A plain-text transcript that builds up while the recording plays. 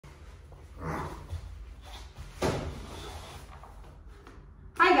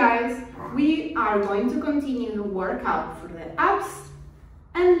are going to continue the workout for the abs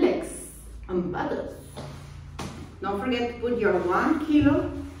and legs and buttocks. Don't forget to put your 1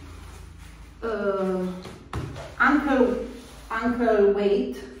 kilo ankle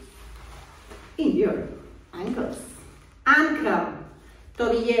weight in your ankles. Ankle,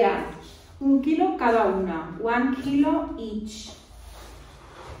 tobillera, 1 kilo cada una, 1 kilo each.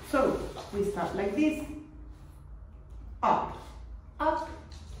 So we start like this, up, up.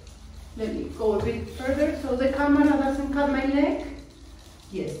 Let me go a bit further so the camera doesn't cut my leg.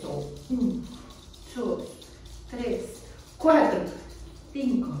 Yes, so 1, 2, 3, 4, 5,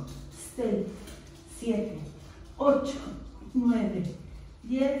 6, 7, 8, 9, 10,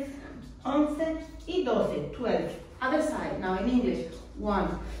 11 y 12, 12. Other side, now in English.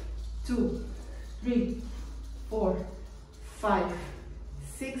 1, 2, 3, 4, 5,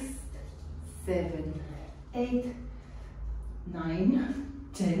 6, 7, 8, 9,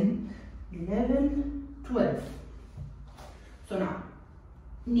 10, 11, 12. So now,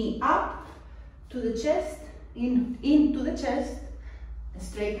 knee up to the chest, into the chest,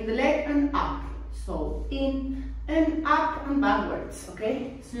 straighten the leg and up. So in and up and backwards,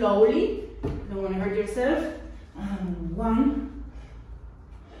 okay? Slowly, don't want to hurt yourself. 1,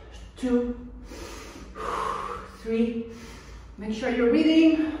 2, 3. Make sure you're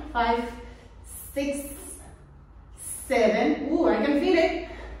breathing. 5, 6, 7. Ooh, I can feel it.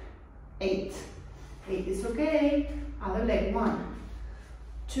 8. 8 is okay. Other leg. 1,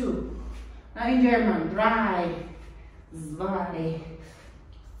 2. Now in German. 3,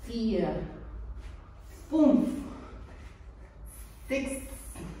 2, 4, 5, 6,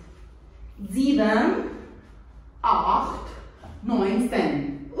 7, 8, 9,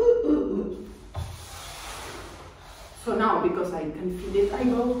 10. So now, because I can feel it, I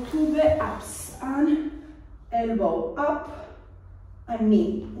go to the abs and elbow up and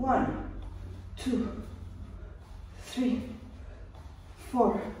knee. 1, 2, 3,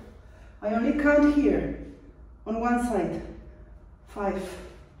 4. I only count here on one side. 5,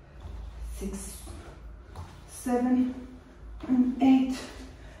 6, 7, and 8,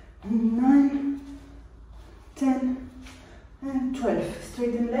 and 9, 10, and 12.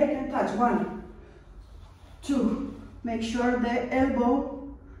 Straighten leg and touch. 1, 2. Make sure the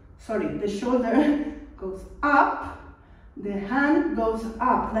shoulder goes up, the hand goes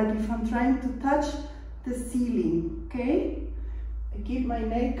up, like if I'm trying to touch the ceiling, okay? I keep my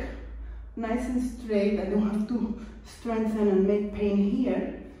neck nice and straight. I don't have to strengthen and make pain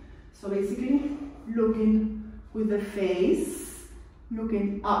here. So basically, looking with the face,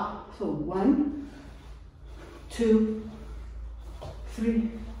 looking up. So 1, 2,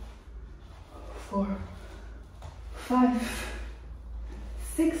 3, 4, 5,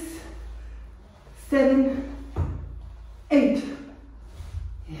 6, 7, 8.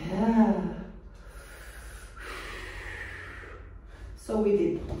 Yeah. So we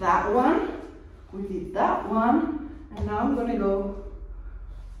did that one, we did that one, and now I'm gonna go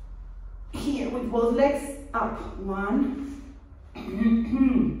here with both legs up. 1,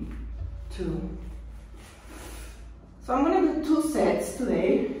 2. So I'm gonna do 2 sets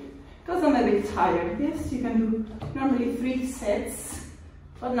today because I'm a bit tired. Yes, you can do normally 3 sets,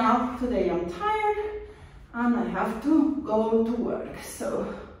 but now today I'm tired and I have to go to work.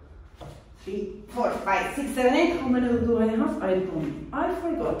 So 3, 4, 5, 6, 7, 8. How many do I have? I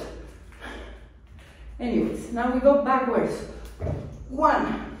forgot. Anyways, now we go backwards.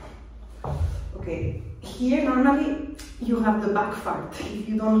 1. Okay, here normally you have the back part. If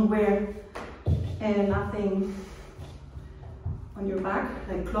you don't wear nothing on your back,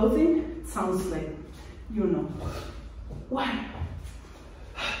 like clothing, it sounds like, you know. 1,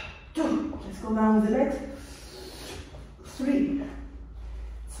 2. Let's go down with the legs. 3.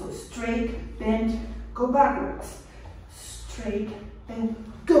 So straight, bend, go backwards. Straight, bend,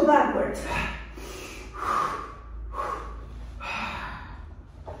 go backwards.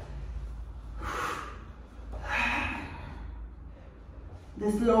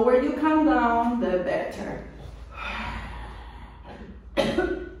 The slower you come down, the better.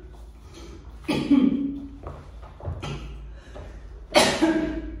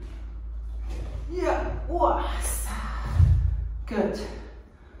 Yeah, was good.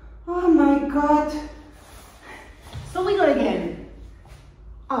 Oh my God. So we go again.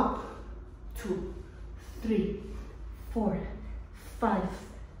 Up. 2, 3, 4, 5,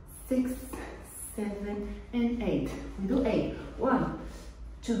 6, 7, and 8. We do 8. 1,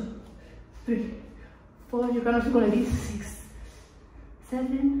 2, 3, 4. You can also go like this. 6,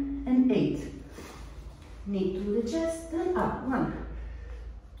 7, and 8. Knee to the chest and up. 1,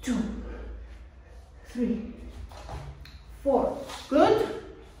 2, 3, 4. Good.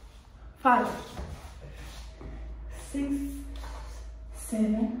 5, 6,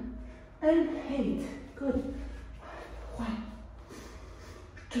 7, and 8. Good. 1,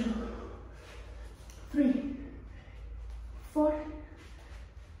 2, 3, 4,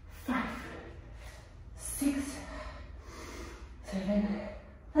 5, 6, 7,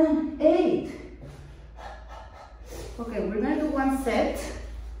 and 8. Okay, we're going to do one set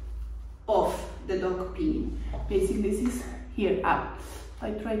of the dog peeing. Basically, this is here up.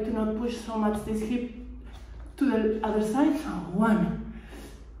 I try to not push so much this hip to the other side. So 1,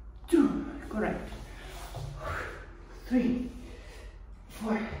 2, correct. 3,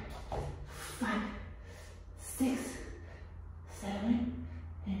 4, 5, 6, 7,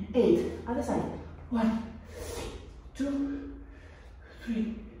 and 8. Other side. 1, 2,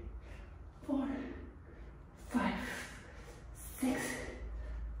 3, 4, 5, 6,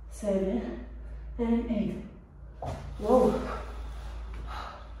 7, and 8. Whoa.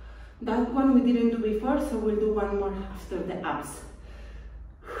 That one we didn't do before, so we'll do one more after the abs.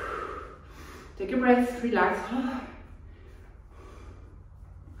 Take a breath, relax.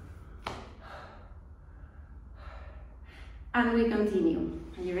 And we continue.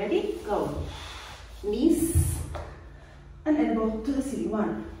 Are you ready? Go. Knees and elbow to the ceiling.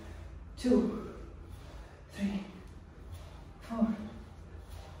 1, 2, 3, 4,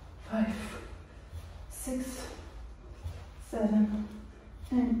 5, 6, 7,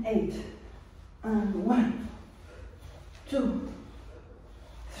 and 8. And 1, 2,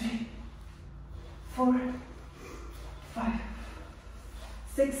 3, 4, 5,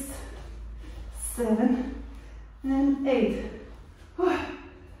 6, 7, and 8.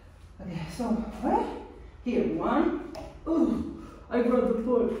 Okay, so right here, 1. Ooh, I brought the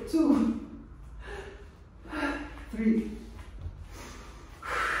 4. 2, 3,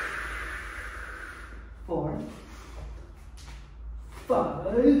 4, 5,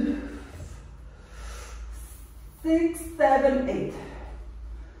 6, 7, 8.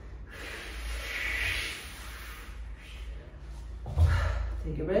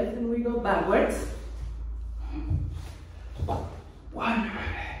 Take a breath and we go backwards. 1,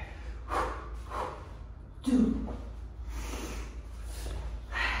 2,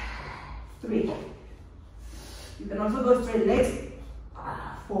 3. You can also go straight legs.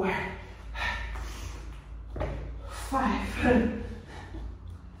 4, 5,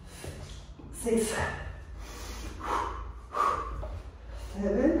 6,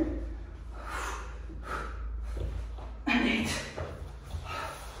 7, and 8.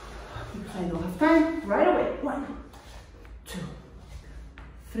 If I don't have time, right away. 1, 2,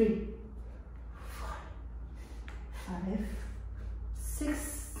 3, 4, 5,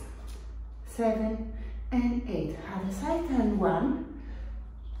 6, 7, and 8. Other side, and 1,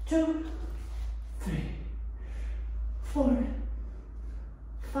 2, 3, 4,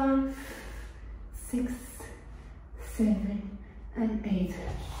 5, 6, 7, and 8.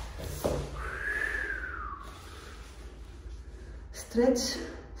 Stretch.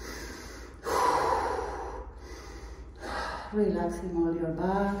 Relaxing all your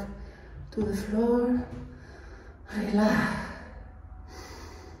back to the floor. Relax.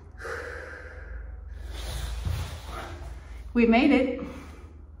 We made it.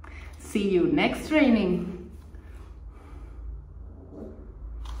 See you next training.